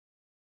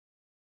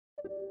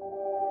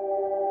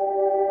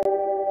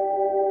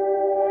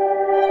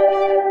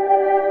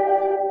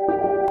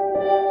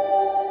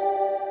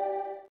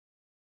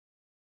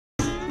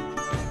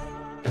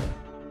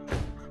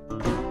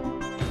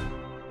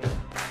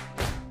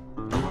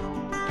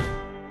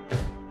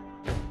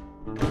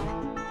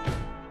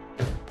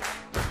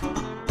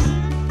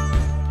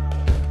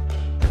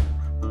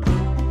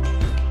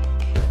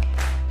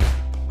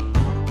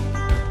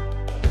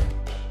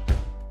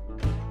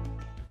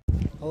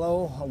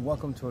and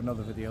welcome to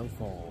another video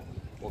for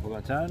Walk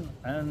About Town.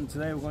 And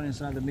today we're going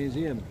inside the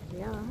museum.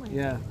 Yeah, aren't we?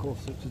 Yeah, of course,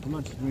 it's the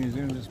Manchester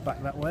Museum, just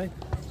back that way.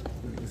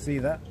 You can see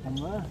that on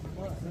there.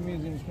 That's the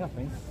museum's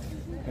cafe.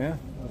 Yeah,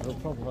 we'll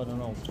probably, I don't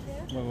know.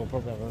 Well, we'll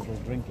probably have a little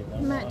drink in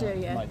there. Might do,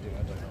 yeah. Might do,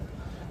 I don't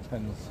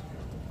know.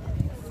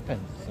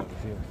 Depends. So we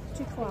feel.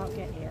 Too quiet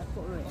get here,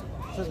 but really.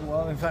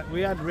 Well, in fact, we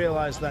had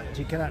realised that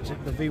you can actually,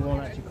 the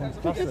V1 actually comes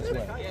past this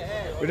way.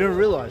 We didn't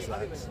realise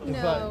that. In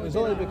fact, it was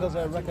only because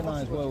I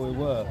recognised where we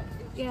were.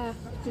 Yeah,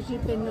 because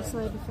you've been this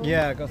way before.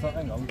 Yeah, I thought,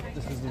 hang on,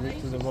 this is the route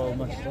to the Royal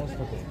Manchester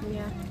Hospital.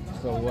 Yeah.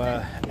 So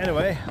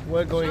anyway,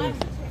 we're going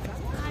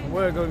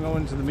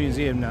on to the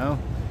museum now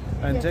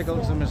and take a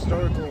look at some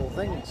historical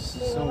things.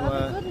 So,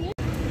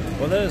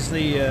 well, there's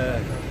the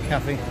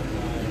cafe.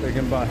 We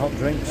can buy hot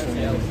drinks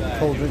and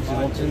cold drinks if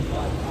you want to,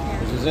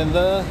 which is in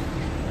there.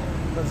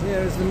 But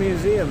here is the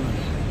museum.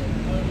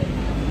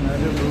 A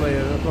little way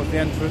across the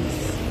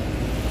entrance.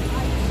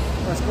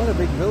 That's quite a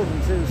big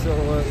building too, so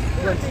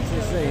plenty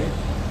to see.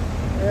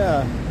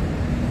 Yeah.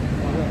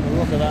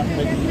 Look at that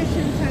big.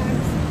 Admission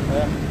times.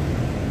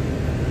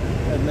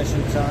 Yeah.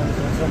 Admission times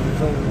and something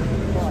till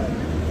 5.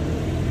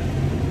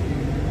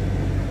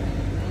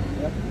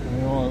 Yep. And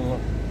you want to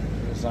look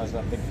at the size of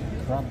that big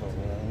crab over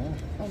there.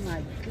 Oh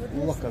my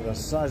goodness. Look at the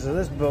size of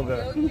this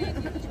bugger.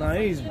 Now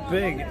he's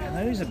big.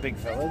 Now he's a big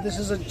fella. This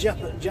is a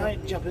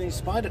giant Japanese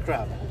spider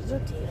crab.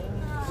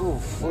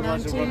 Oof,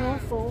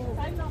 1904.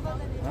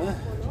 Huh?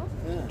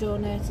 Yeah.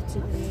 Donated to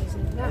the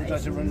museum. I'd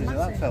like to run into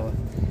that fella.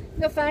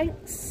 No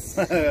thanks.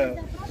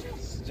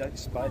 Giant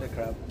spider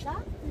crab.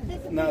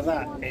 Now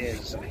that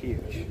is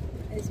huge.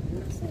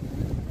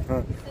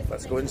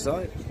 Let's go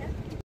inside.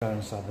 Go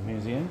inside the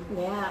museum.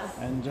 Yeah.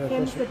 And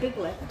came to the big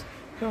lift.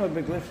 Oh, a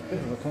big lift, a bit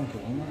of a clunky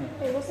one, wasn't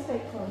it? It was a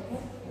big clunky.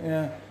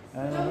 Yeah. I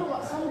don't know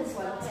what's on this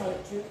one, I'll tell you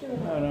the truth, do I?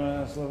 No,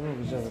 that's lovely.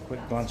 We'll just have a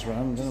quick glance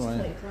around, don't we?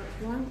 Quick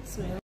glance,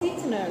 really.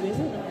 Seating area,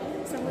 isn't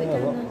there? Something Yeah,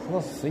 down there.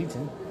 lots of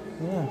seating.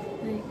 Yeah.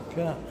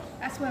 Yeah.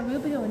 That's where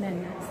we'll be going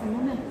in next, the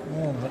mummy.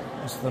 Yeah,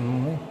 that's the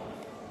mummy.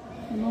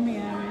 The mummy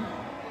area.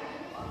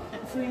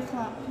 At 3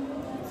 o'clock.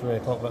 3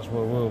 o'clock, that's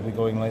where we'll be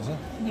going later.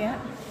 Yeah.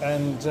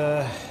 And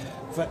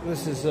in fact,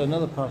 this is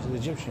another part of the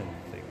Egyptian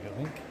thing, I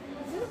think.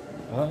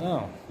 I don't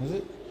know, is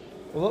it?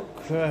 Well,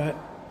 look,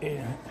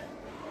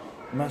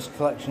 mass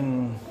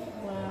collection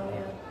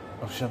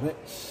of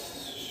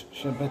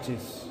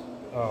Shabetis.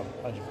 Oh,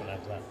 how'd you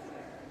pronounce that?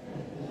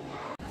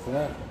 For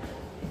that.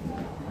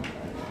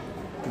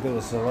 Look at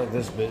this, I like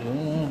this bit.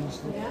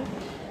 Yeah.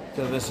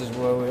 So this is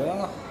where we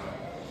are.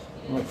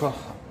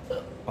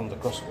 On the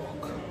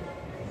crosswalk.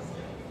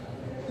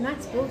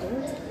 Nice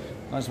building.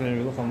 Nice when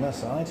we look on that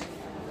side.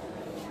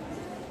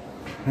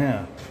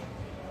 Yeah.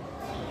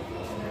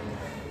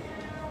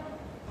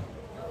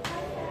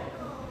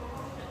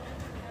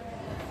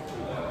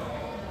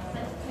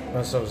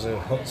 That's obviously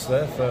huts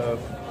there for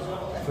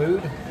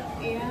food.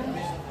 Yeah.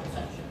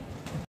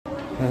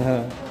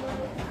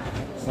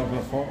 It's not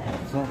going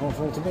to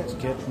fall to bits,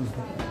 kid.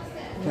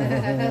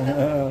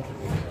 Yeah,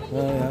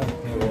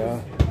 here we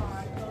are.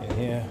 In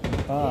here.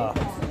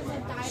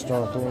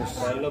 Historical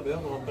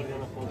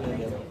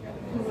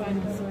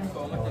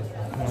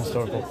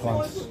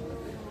plants.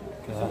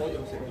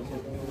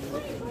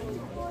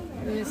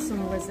 There's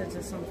some lizards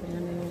or something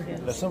in there.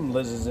 There's some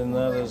lizards in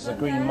there. There's a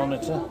green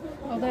monitor.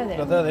 Oh, there they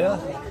are. Oh, there they are.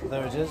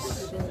 There it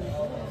is. Look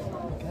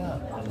at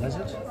that, a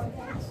lizard.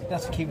 You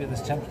have to keep it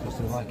this temperature because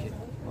they like it.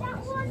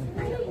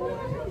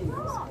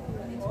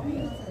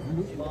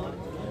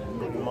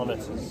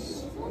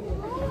 Monitors.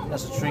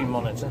 That's a tree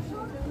monitor.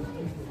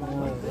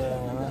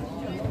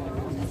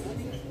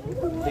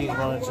 These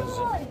monitors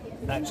are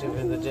active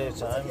in the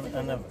daytime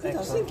and have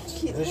excellent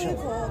vision.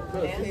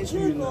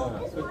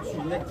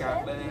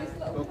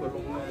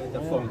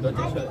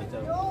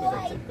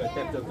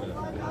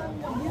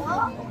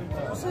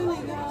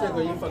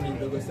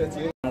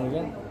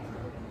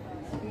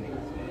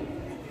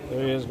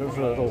 There he is, go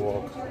for a little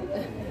walk.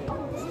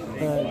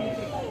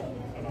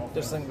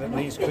 Just think that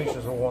these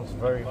creatures were once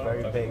very,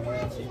 very big.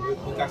 It's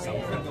like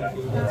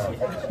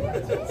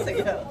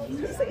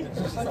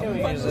how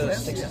he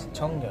sticks his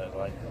tongue out,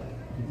 like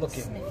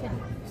looking.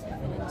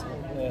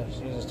 Yeah,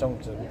 she uses his tongue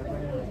to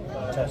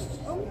test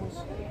things.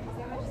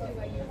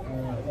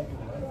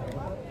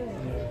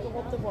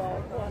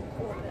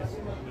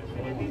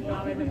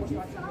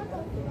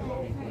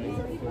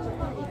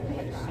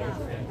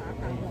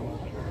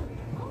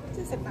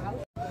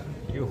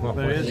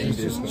 There he is, he's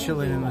just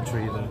chilling in the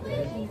tree there.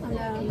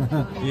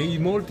 Yeah, he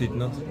molted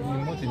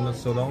not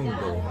so long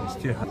ago. He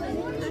still has.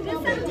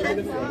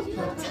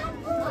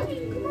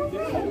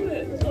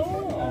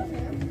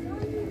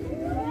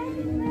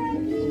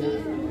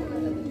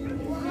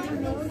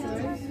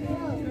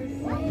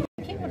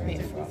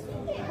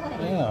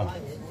 Yeah.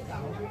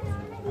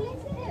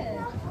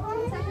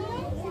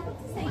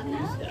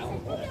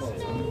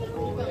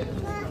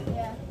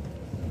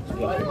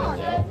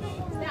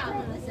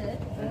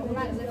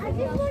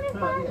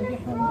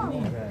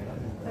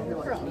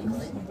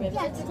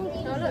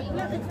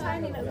 the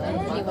tiny little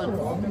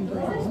one.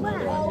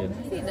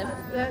 See them?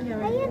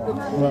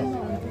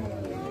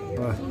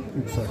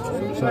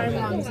 Sorry. I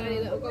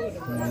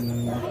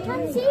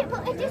can see it,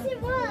 but it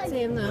doesn't work.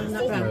 See them though,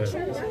 not brown.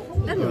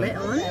 They're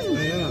little, aren't they?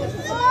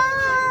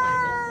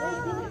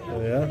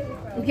 Yeah.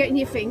 I'm getting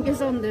your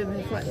fingers on the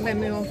reflection.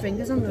 My own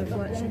fingers on the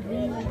reflection.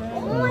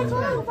 Oh my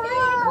god!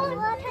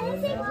 Can you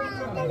see the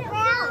little?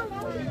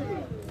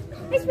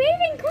 It's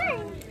moving quick.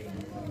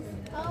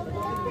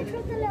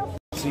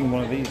 Seen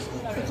one of these.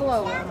 The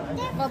glow one.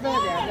 Well, there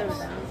they are.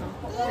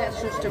 That's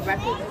just a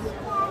replica.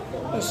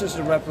 It's just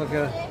a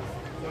replica,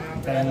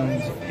 and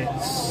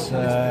it's I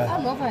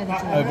love how they do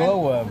a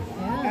glowworm.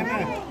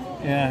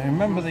 Yeah. Yeah,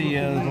 remember the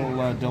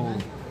little doll,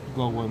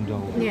 glowworm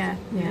doll? Yeah,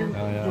 yeah.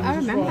 Oh, yeah. I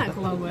remember that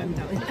glowworm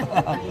doll.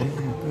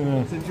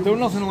 Yeah. They were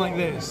nothing like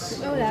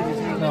this. Oh,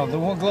 yeah. No, the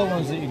one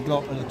glowworms that you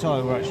got at the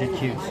toy were actually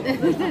cute.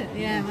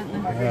 Yeah, weren't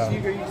they? Yeah.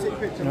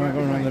 Now we're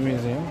going around the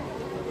museum.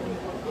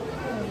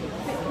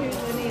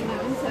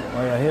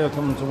 Oh yeah, here we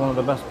come to one of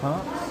the best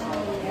parts.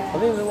 I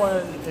think the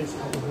one it's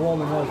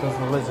warming up as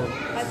the lizard.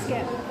 Let's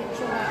get a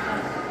picture like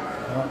that.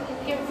 Yeah.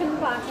 Get it from the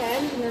back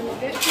end and then we'll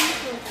get it from the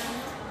front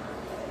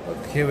end.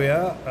 Look, here we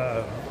are.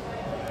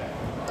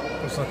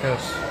 Looks like a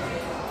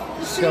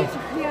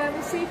skeleton, Yeah,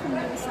 we'll see from the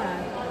other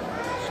side.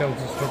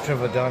 skeleton structure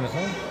of a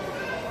dinosaur.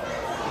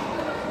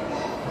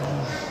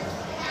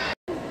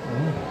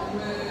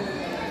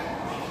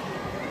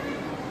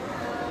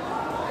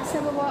 So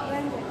we'll walk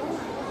then.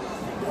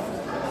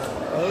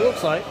 Well, it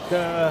looks like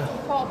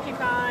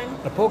Porcupine.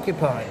 a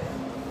porcupine.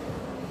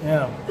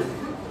 Yeah.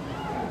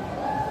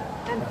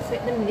 And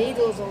fit them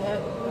needles all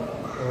out.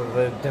 Well,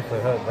 they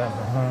definitely hurt them.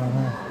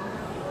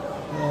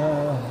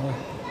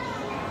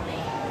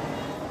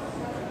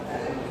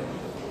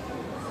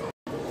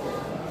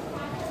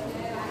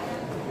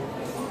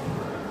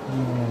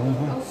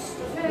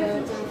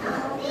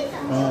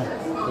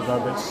 They got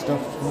a bit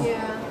stuffed. Huh?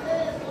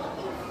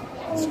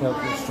 Yeah.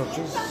 Skeletal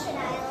structures. A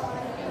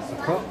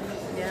clock.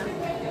 Yeah.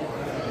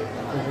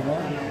 Over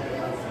there.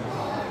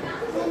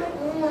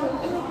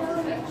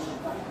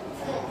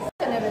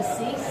 I never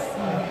cease.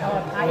 Or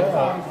a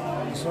python.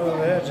 Yeah. So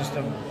they're just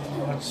a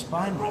like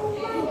spine ring.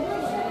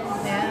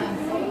 Yeah.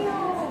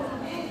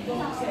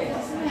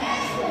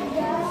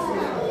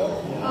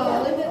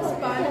 Oh, look at the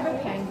spine of a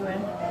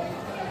penguin.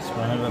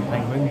 Spine of a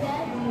penguin.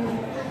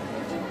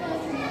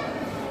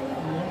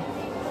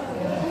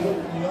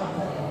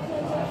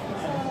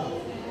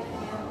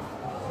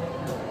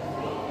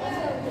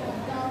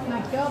 My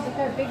God, look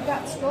how big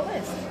that skull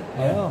is.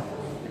 Yeah.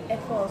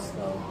 Hippo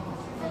skull.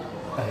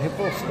 A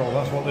hippo skull,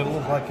 that's what they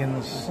look like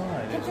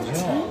inside. Yeah.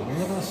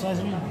 Look at the size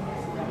of them.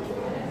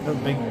 They're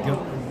big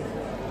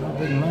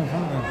mouth,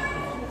 aren't they?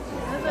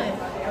 Are they?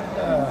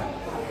 Yeah.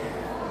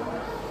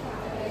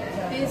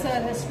 These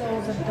are the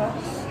skulls of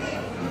dogs.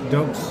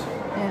 Dogs.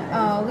 Yeah.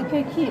 Oh, look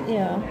how cute they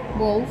are.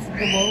 Wolf,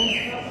 the wolf.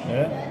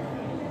 Yeah.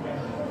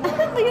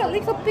 Look at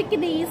little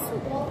Pekingese.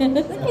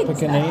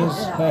 Pekingese.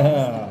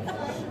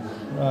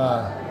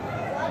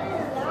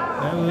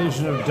 The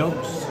evolution of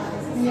dogs.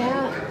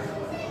 Yeah.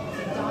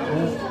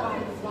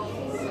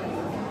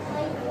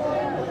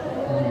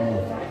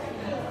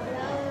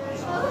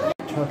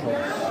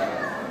 Turtles.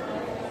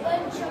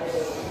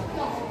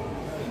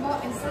 What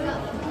is that?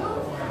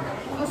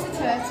 What's a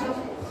turtle?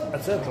 A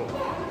turtle.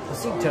 A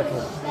sea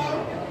turtle.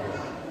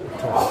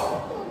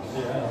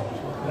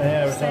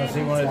 Yeah, every time I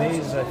see one of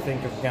these, I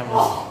think of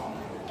Gamera.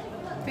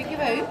 Think of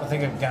who? I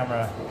think of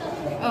Gamera.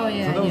 Oh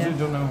yeah. For those yeah. who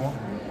don't know what.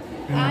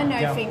 I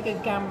know. Think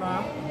of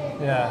Gamera.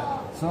 Yeah.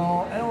 So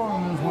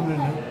anyone who's wondering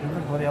who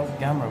everybody else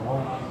Gamera,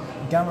 well,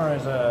 Gamera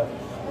is a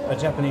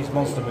Japanese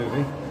monster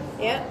movie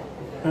Yeah.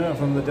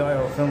 from the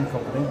Daiho Film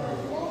Company,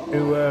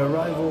 who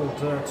rivaled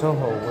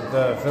Toho with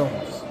their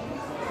films.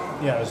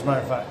 Yeah, as a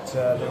matter of fact,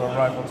 they were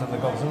rival to the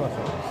Godzilla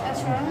films.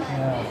 That's right.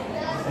 Yeah.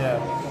 Yeah.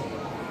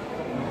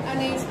 And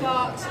he's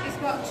got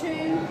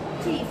two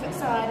teeth at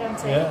side,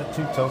 hasn't he? Yeah,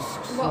 two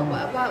tusks.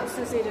 What else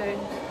does he do?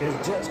 His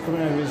jet's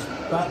coming out of his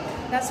back.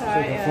 That's So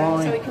right. he can Yeah.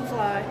 fly. So he can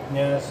fly.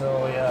 Yeah,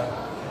 so yeah.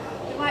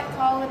 They like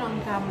calling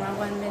on camera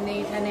when they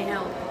need any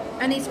help,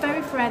 and he's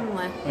very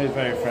friendly. He's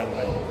very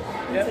friendly.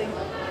 Isn't he?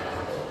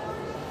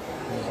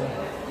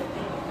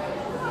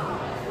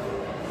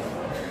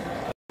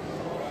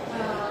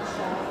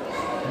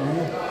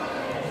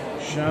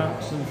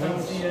 Sharks and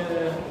things.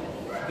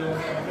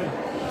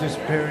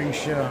 Disappearing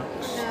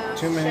sharks. No,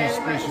 Too many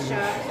shame about species.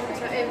 sharks.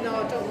 No,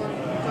 I don't want to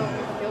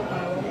kill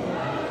by one.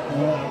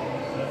 Yeah.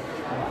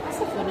 That's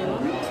a funny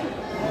one.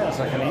 Yeah, it's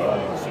like an eel.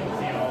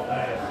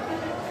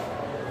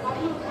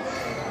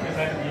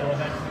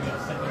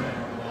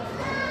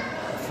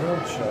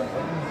 Frilled shark.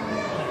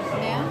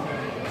 Yeah.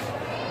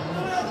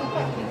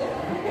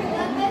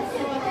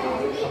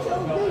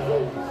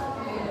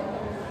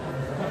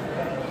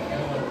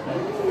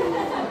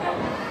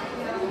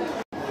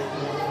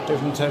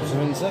 Different types of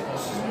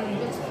insects.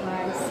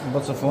 Butterflies.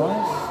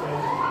 Butterflies.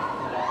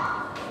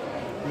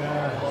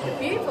 They're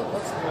beautiful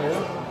butterflies.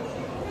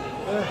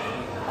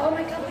 Oh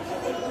my God.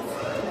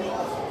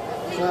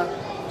 Is that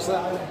What's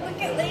that?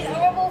 Look at these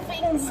horrible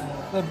things.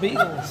 The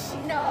beetles.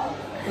 No.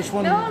 Which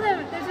one? No,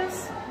 they're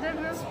just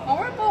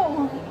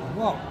horrible.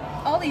 What?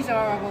 All these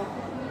are horrible.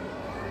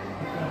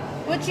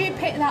 Would you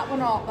pick that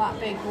one up, that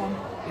big one?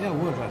 Yeah, I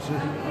would actually.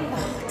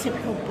 Oh,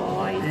 typical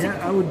boy. Yeah,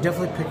 I would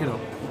definitely pick it up.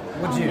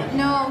 Would you?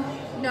 No,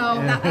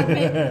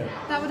 Yeah.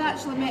 that would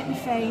actually make me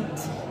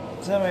faint.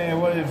 Tell me,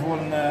 what if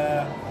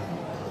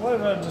what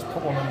if I just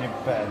put one on your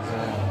bed?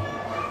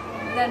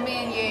 Then me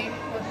and you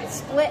would be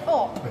split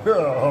up.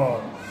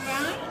 Oh,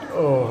 Right?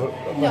 oh,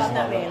 No,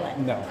 not really.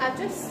 No. I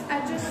just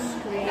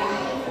scream.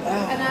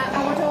 And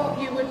I would hope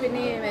you would be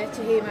near me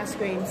to hear my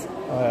screams.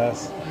 Oh,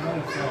 yes.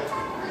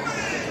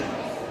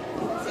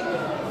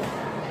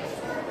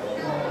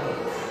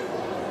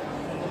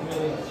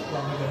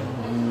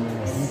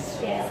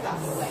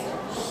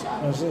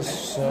 Is this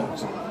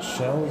shells?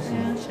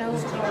 Yeah,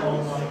 shells too.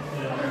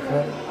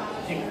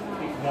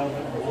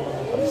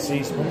 A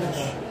sea sponge?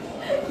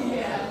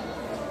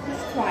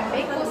 It's quite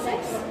big, what's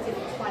this?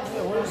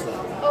 Yeah, what is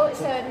that? Oh,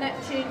 it's a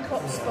Neptune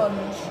cup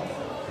sponge.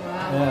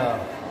 Wow. Yeah.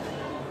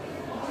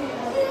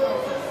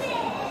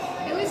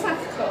 It looks like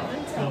a cup,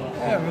 doesn't it?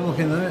 Yeah, we're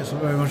looking there. It's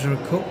very much of a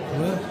cup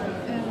there.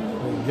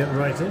 We'll get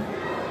right in.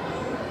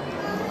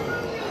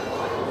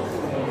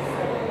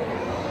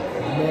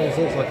 No, it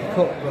looks like a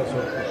cup. That's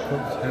what the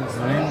cup, hence the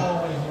name.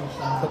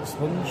 Cup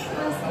sponge.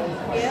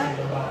 Yeah.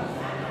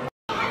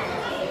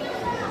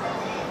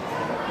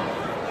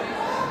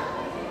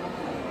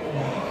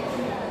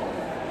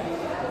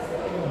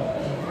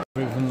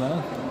 Through from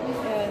there.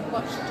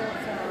 Watch the door.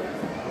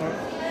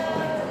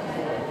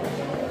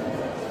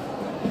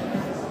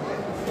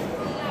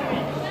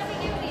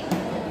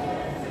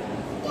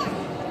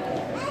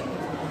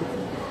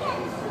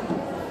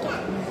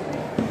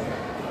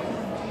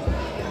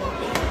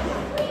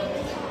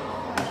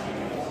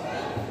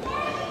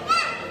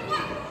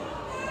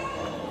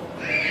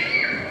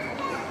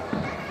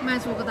 Might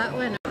as well go that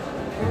way now.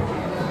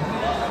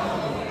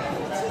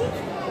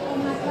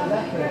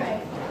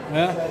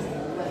 Yeah?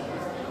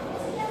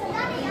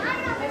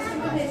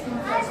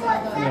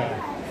 Yeah.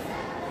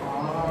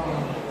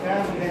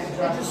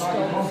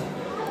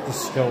 The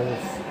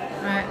skulls.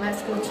 Right,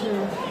 let's go to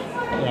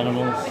The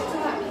animals.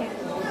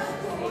 beautiful.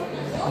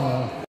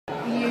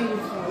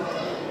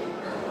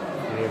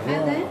 Beautiful.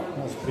 And then?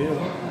 That's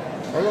beautiful.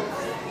 Oh look.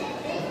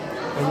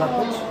 A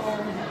leopard.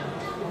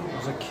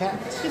 There's a cat.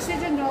 This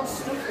isn't all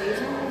stuffy,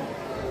 isn't it?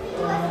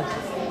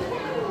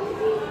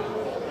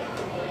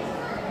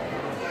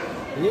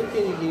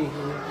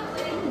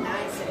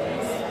 Nice it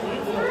is.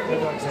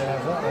 I'd like to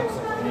have that. Looks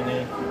like a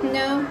mini.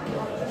 No.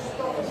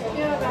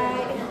 You're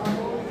right.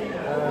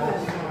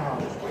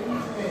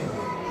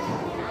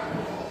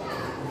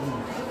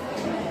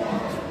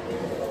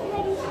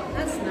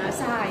 That's nice,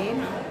 a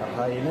hyena. A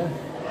hyena.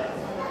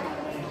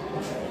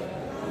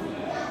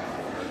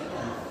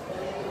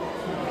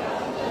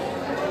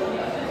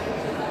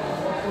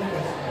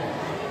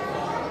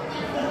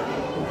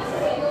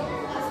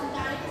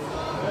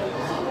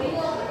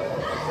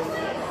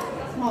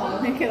 Oh,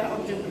 look at that,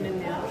 I'm jumping in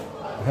there.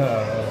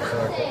 Oh,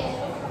 sorry.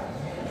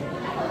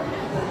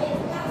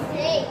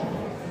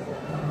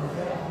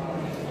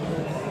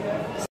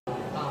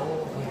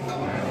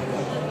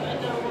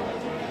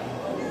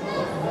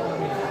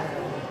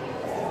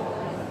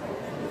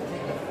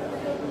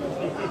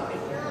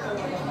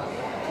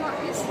 What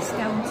is this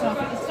down top?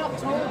 It's not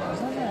tall,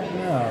 is it?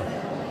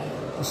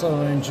 Yeah. It's like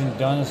an ancient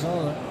dinosaur.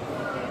 Isn't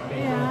it?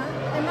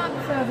 Yeah, it might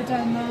be further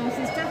down there.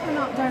 So it's definitely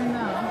not down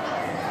there.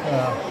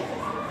 Yeah.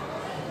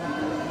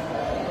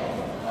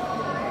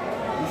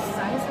 This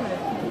size of it.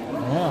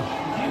 Yeah.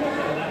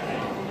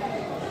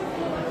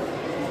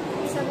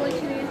 Let's have a look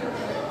here.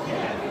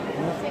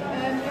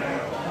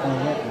 Oh,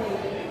 look.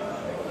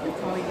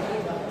 Oh, yeah.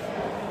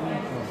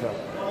 What's that?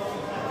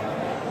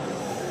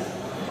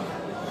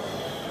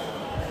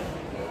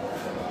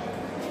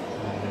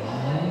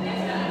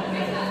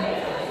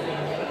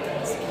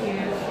 It's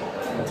cute.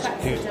 That's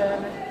cute.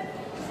 Taxidermy.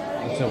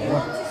 It's a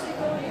what?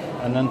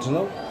 An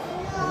antelope? Yeah.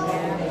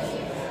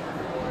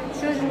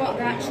 Shows you what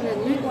they actually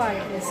look like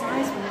in the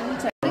size of them,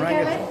 doesn't it? Look Right.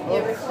 at it,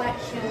 your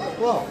reflection.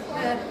 What?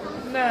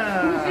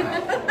 Nah.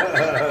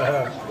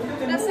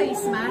 That's how you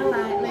smile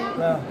like, mate.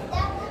 No.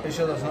 Are you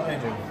sure that's not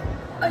Adrian?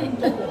 Oh,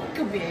 it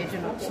could be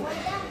Adrian, actually.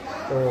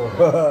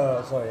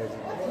 Oh, sorry,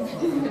 Adrian.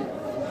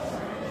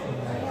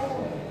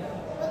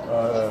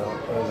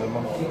 There's a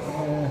monkey.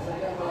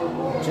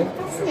 Chimp.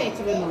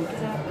 Fascinating with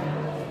monkeys, aren't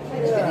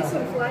they? Yeah. This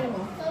one flying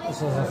one. This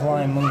is a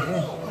flying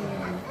monkey.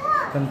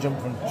 Can jump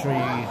from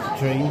tree to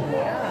tree.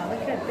 Yeah,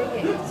 look how big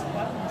it is.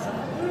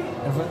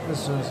 In fact,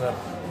 this was a.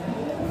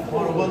 I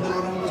don't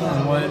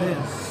know what it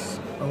is.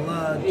 A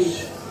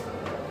large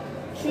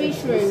Tree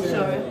shrew,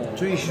 sorry.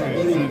 tree shrew.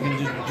 So you can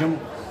just jump.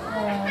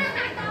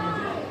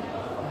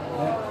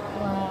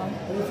 Wow.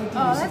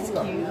 Oh, that's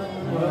cute.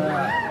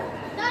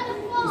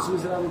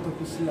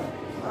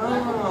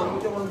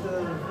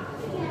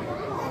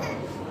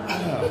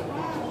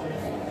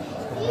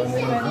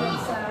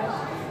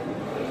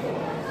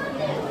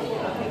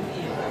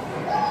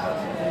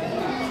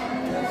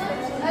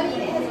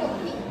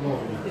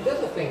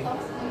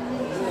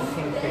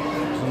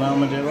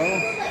 armadillo.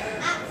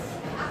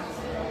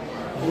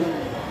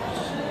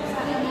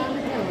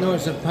 No,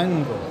 it's a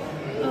pango.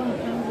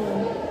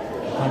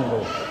 Oh,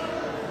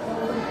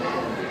 Pango.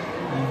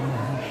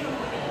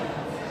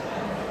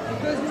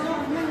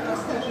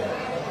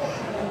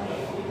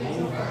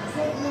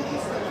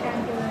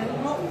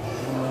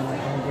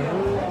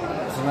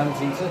 It's an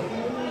anteater.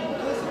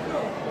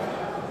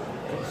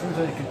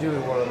 Sometimes you could do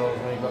with one of those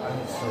when you've got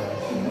ants.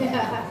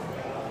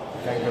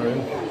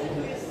 Kangaroo.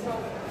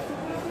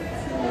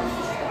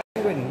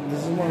 Penguin.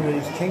 This is one of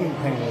these king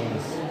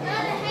penguins.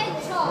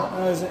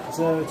 Oh, is it?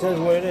 So it tells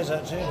you what it is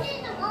actually.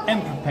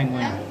 Emperor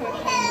penguin.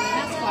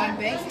 that's quite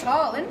big.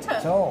 Tall, isn't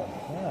it? Tall.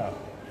 Yeah.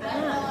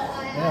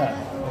 Yeah.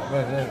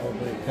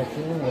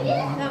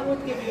 That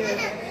would give you a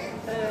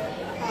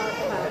hard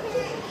patch.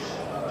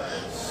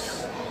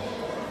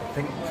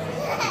 Pink.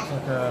 It's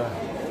like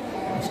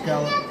a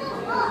scallop.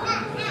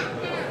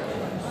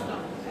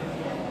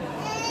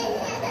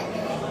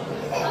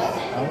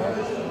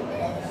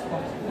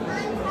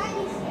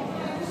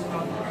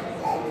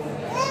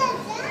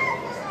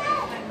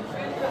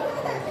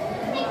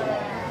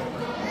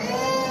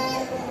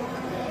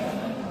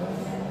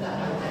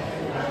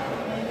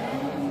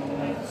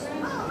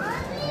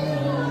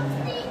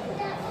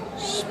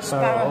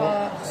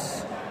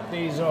 Sparrowhawks.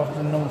 These are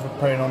often known for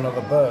preying on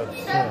other birds.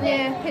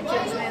 Yeah,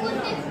 pigeons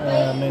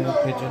mainly. Mainly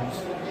pigeons.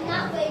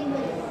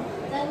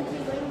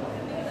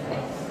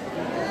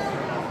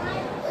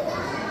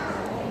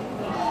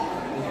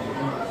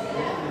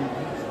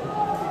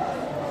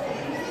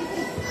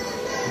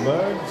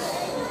 Birds.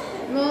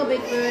 More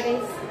big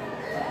birdies.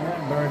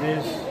 Yeah,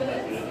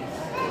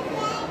 birdies.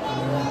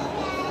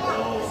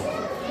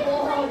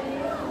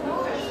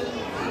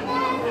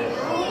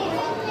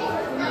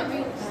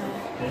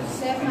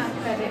 Save my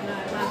credit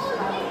note, my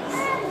cards.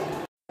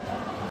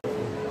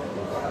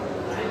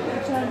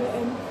 Try it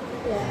in.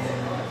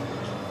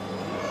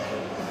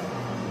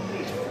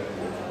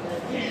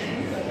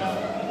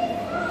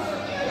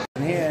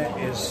 And here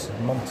is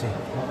Monty.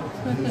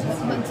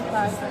 Monty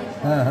Python.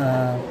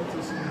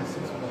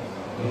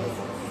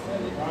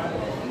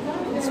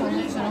 This one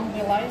is an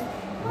hungry lion.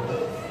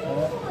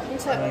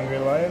 What's that? Angry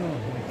lion,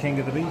 king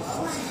of the beasts. Oh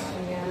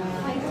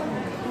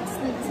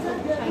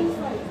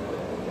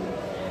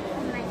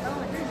my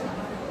god.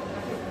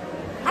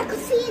 I could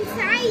see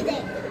inside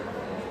it.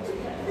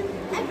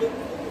 I could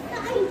see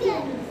inside it.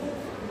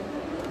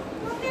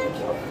 Mommy, I can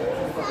see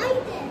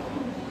inside it.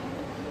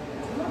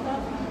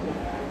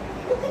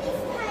 Look at this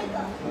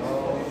tiger.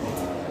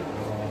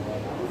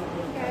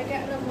 Okay,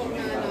 get another one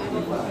now.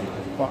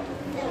 What?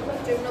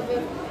 Do another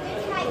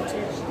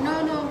footage. No,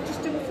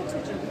 just do a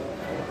footage of it.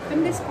 From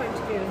this point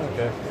of view.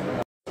 Okay.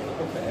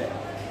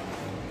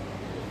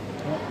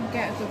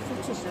 Get a good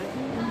footage though,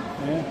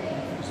 can't you?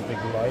 Yeah, it's a big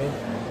lion.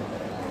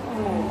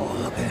 Oh,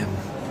 look at him.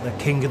 The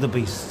king of the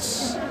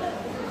beasts.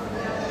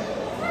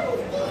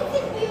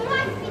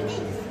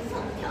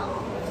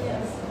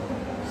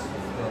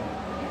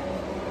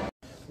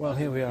 Well,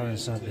 here we are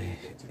inside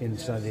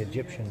the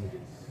Egyptian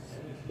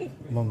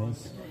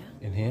mummies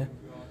in here,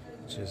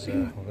 which is we're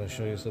going to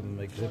show you some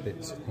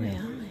exhibits. Yeah.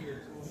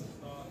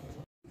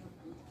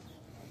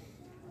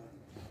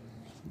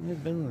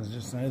 They've been there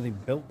just how they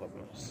built them.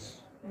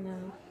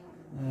 No.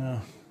 Yeah.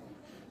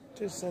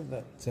 Just said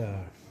that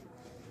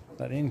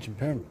that ancient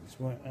pyramids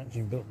weren't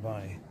actually built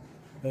by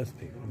Earth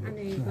people. I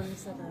knew you were going to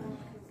say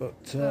that. But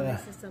Oh,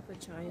 this is up a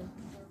child.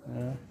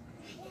 yeah.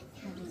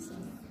 Obviously.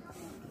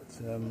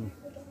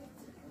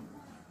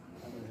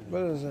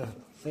 Well, there's a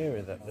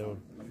theory that they were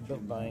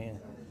built by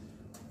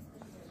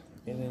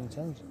alien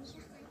intelligence.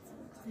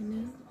 I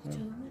know, you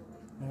told me.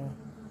 Yeah.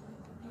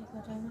 You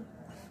got on.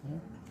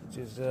 Which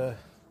is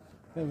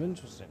kind of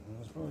interesting,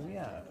 I suppose.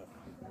 Yeah.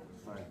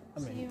 I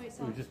mean,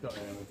 We've just got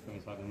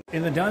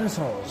in the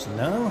dinosaurs,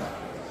 no?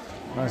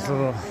 Nice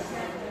little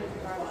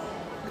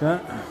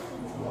cat.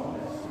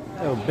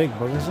 They're big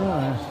buggers,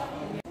 aren't they?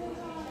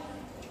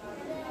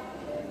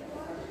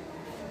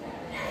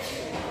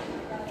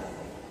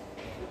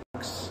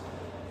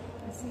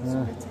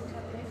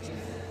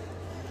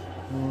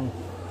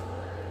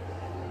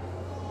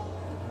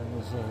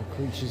 There's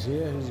creatures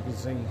here, as you can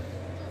see,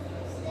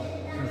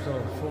 some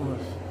sort of form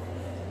of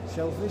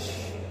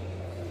shellfish.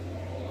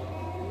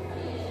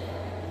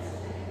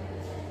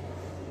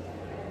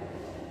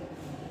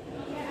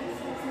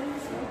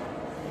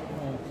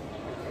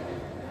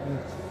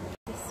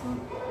 This one.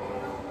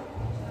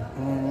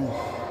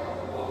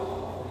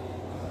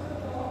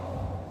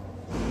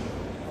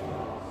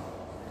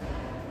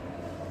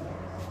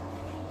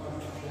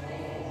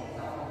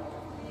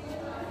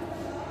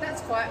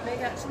 That's quite big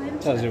actually,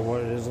 isn't Tells it? you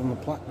what it is on the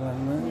plaque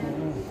down there.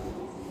 Yeah.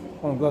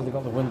 Well, I'm glad they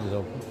got the windows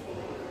open.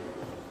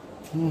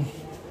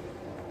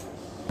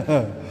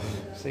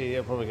 See,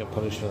 you'll probably get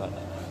punished for that.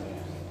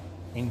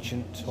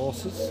 Ancient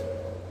horses.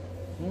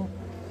 Yeah.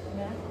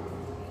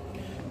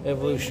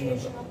 Evolution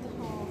of Of the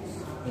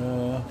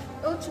horse.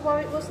 Oh, to where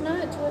it was now,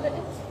 to where it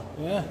is.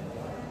 yeah.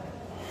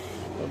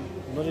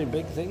 Bloody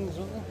big things,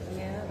 weren't they?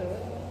 Yeah, there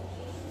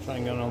were. Try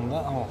and get on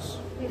that horse.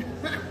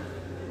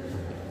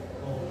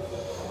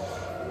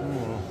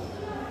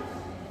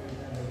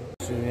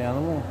 See the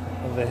animal,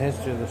 and the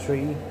history of the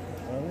tree,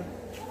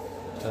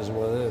 as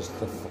well as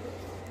the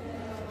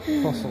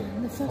fossil.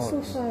 The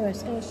fossil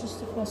forest. Oh, it's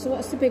just a fossil.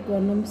 What's the big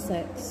one? Number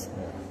 6.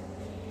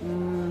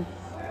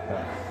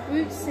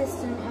 Root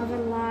system of a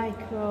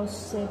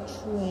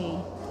lycosid tree.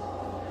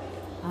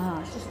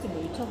 Ah, it's just the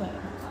root of it.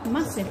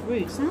 Massive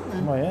roots, aren't they?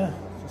 Oh yeah,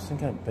 just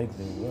think how big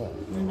they were.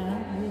 I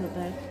know, really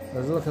big.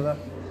 There's a look at that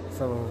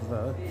fellow over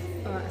there.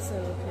 Oh, that's so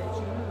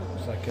okay.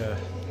 It's like a...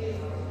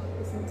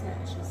 Isn't it?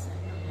 She's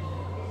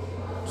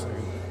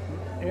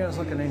Yeah, it's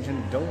like an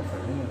ancient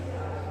dolphin, isn't it?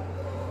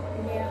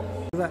 yeah.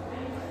 Look at that.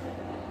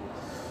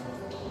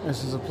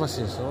 This is a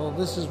plesiosaur.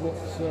 This is what...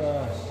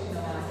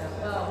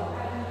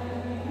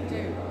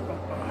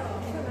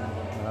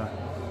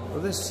 well,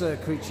 this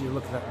creature you're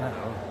looking at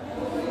now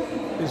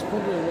is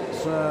probably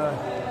what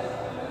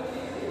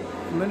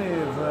many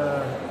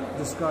have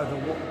described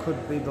as what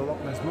could be the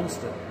Loch Ness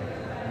Monster.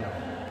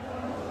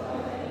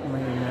 I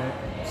mean,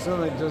 it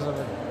certainly does have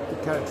the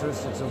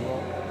characteristics of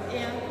what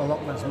a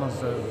Loch Ness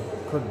Monster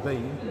could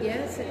be.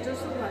 Yes, it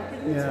does look like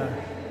it. Yeah.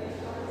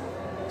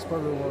 It's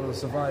probably one of the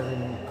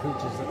surviving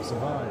creatures that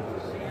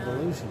survived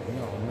evolution, you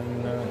know. I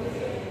mean,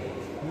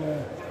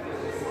 yeah.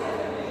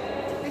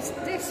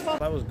 This one.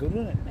 That was good,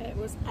 wasn't it? It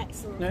was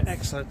excellent. Yeah,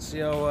 excellent.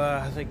 So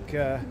I think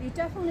You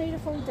definitely need a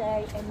full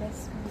day in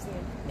this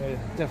museum. yeah,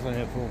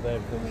 definitely a full day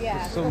because Yeah,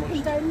 there's so up much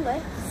and down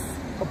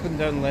lifts. up and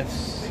down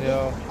lifts.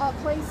 So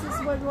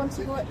Places where we want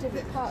to go at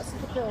different parts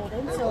of the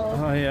building. So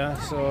oh yeah,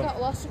 we so got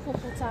lost a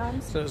couple of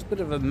times. so it's a bit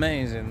of a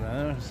maze in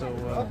there. So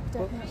but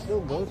definitely.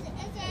 still good.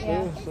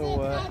 Yeah.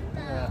 So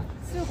yeah,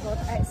 Still good,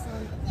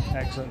 excellent.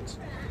 excellent.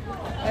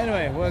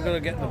 Anyway, we're going to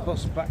get the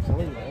bus back to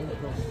Lingo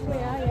We are,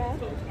 yeah.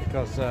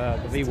 because the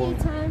Tea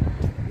V1. time.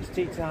 It's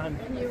tea time.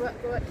 And you work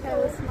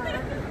early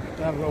tomorrow. I've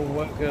got to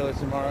work early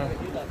tomorrow.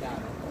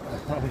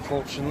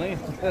 Unfortunately.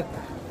 The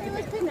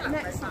only thing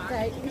next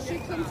update, you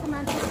should come to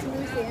Manchester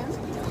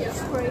Museum.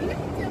 It's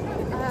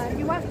free.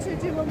 You have to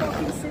do a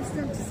login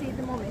system to see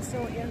the mummies,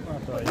 don't you?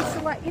 But you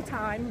select your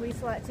time. We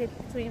selected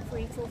between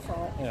 3 till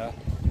 4. Yeah.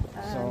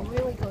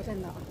 Really good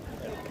in that.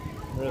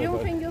 Really The only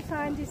good. thing you'll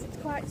find is it's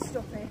quite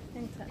stuffy,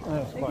 isn't it? Yeah,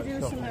 it's You quite could do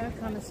stuffy. some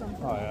aircon or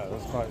something. Oh yeah,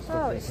 that's quite stuffy.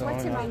 Oh, it's so,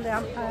 sweating yeah.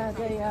 on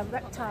the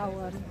reptile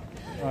one.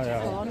 Oh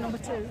yeah. Floor, number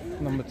 2.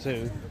 Number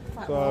 2.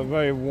 Quite So warm.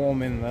 very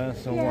warm in there.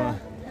 So Yeah.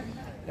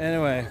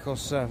 anyway, of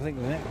course, I think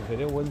the next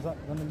video, when's that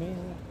going to be?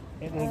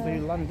 It'll be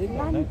London,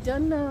 won't it?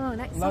 London,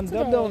 next Saturday.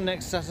 London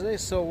next Saturday.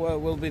 So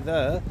we'll be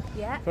there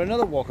Yeah. for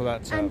another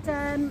walkabout town.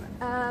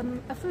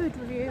 And a food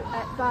review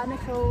at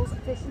Barnacle's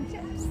Fish and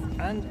Chips.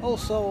 And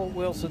also,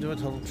 we also do a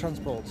total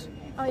transport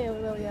Oh yeah,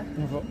 we will, yeah.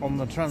 on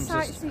the tram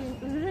system. Sightseeing,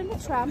 we're in the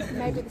tram,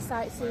 maybe the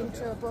sightseeing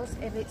tour bus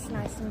if it's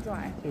nice and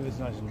dry. If it's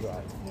nice and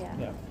dry.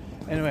 Yeah.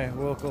 Anyway,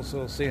 we'll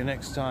also see you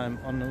next time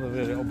on another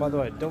video. Oh, by the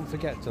way, don't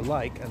forget to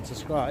like and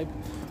subscribe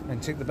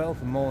and tick the bell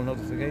for more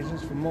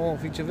notifications for more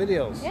future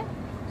videos. Yeah.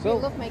 So,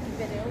 We love making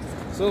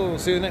videos. so we'll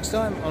see you next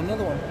time on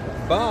another one.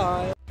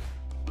 Bye.